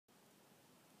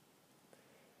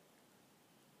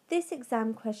This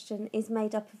exam question is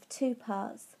made up of two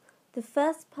parts. The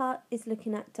first part is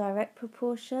looking at direct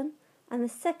proportion and the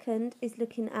second is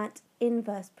looking at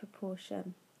inverse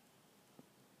proportion.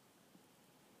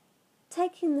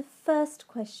 Taking the first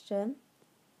question,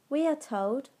 we are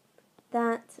told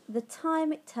that the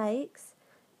time it takes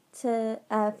for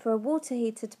a water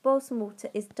heater to boil some water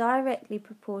is directly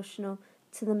proportional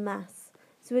to the mass.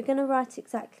 So we're going to write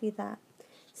exactly that.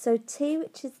 So T,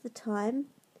 which is the time,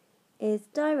 is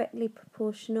directly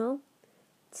proportional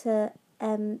to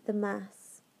M, the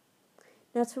mass.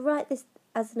 Now to write this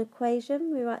as an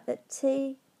equation, we write that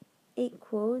T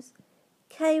equals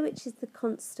K, which is the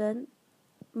constant,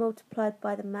 multiplied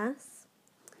by the mass.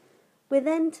 We're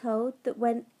then told that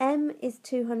when M is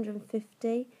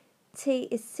 250, T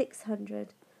is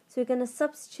 600. So we're going to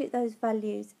substitute those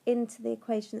values into the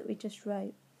equation that we just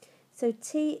wrote. So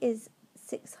T is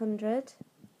 600,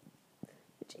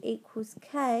 which equals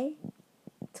K,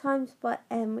 times by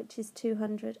M, which is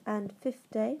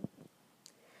 250.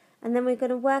 And then we're going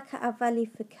to work out our value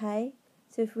for K.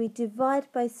 So if we divide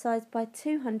both sides by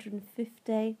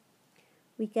 250,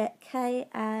 we get K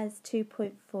as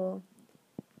 2.4.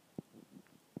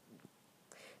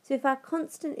 So if our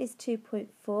constant is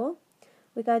 2.4,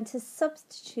 we're going to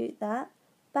substitute that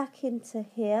back into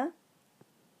here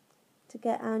to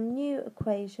get our new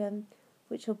equation,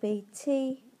 which will be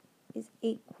T is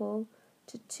equal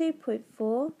to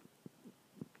 2.4,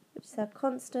 which is our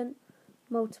constant,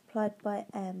 multiplied by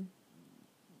M.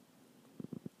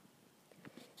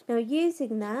 Now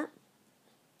using that,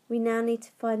 we now need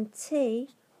to find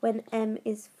T when M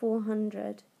is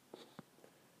 400.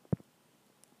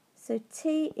 So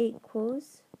T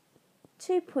equals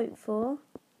 2.4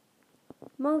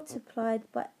 multiplied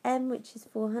by M, which is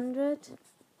 400,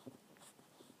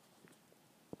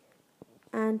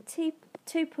 and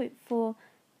 2.4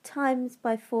 times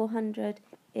by 400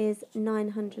 is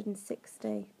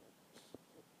 960.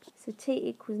 So T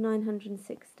equals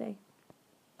 960.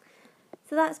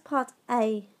 So that's part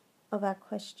A of our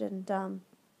question done.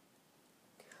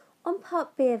 On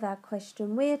part B of our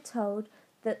question, we are told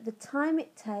that the time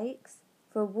it takes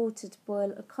for water to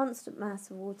boil a constant mass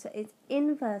of water is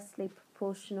inversely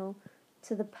proportional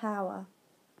to the power.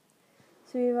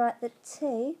 So we write that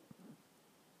T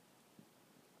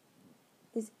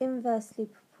is inversely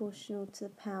proportional to the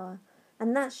power,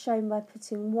 and that's shown by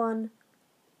putting 1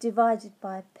 divided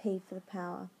by P for the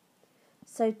power.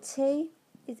 So T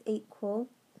is equal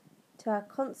to our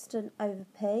constant over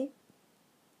P.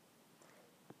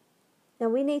 Now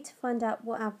we need to find out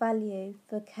what our value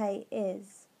for K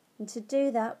is, and to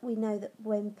do that we know that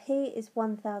when P is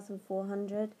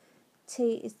 1400,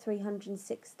 T is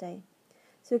 360.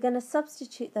 So we're going to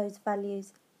substitute those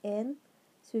values in.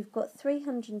 So we've got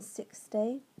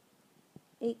 360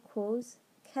 equals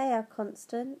K, our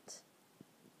constant,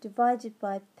 divided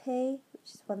by P,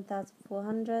 which is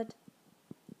 1400.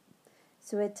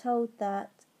 So we're told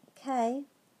that K,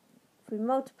 if we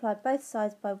multiply both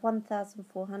sides by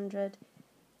 1400,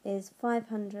 is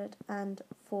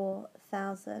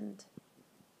 504,000.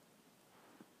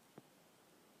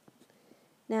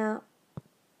 Now,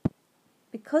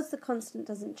 because the constant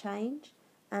doesn't change,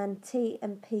 and T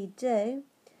and P do,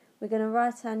 we're going to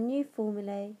write our new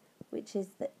formulae, which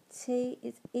is that T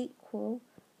is equal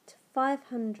to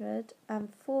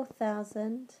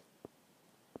 504,000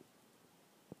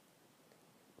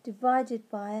 divided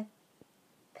by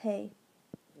P.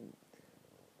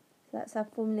 So that's our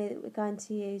formula that we're going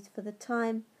to use for the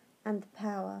time and the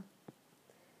power.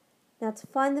 Now to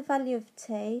find the value of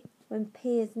T when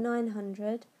P is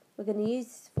 900, we're going to use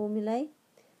this formula.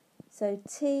 So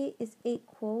T is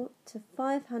equal to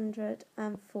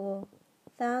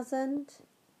 504,000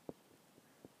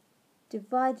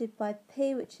 divided by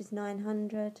P, which is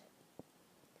 900.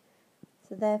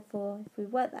 So therefore, if we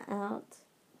work that out,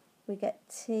 we get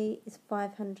T is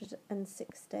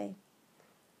 560.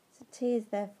 So T is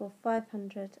therefore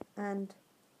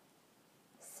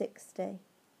 560.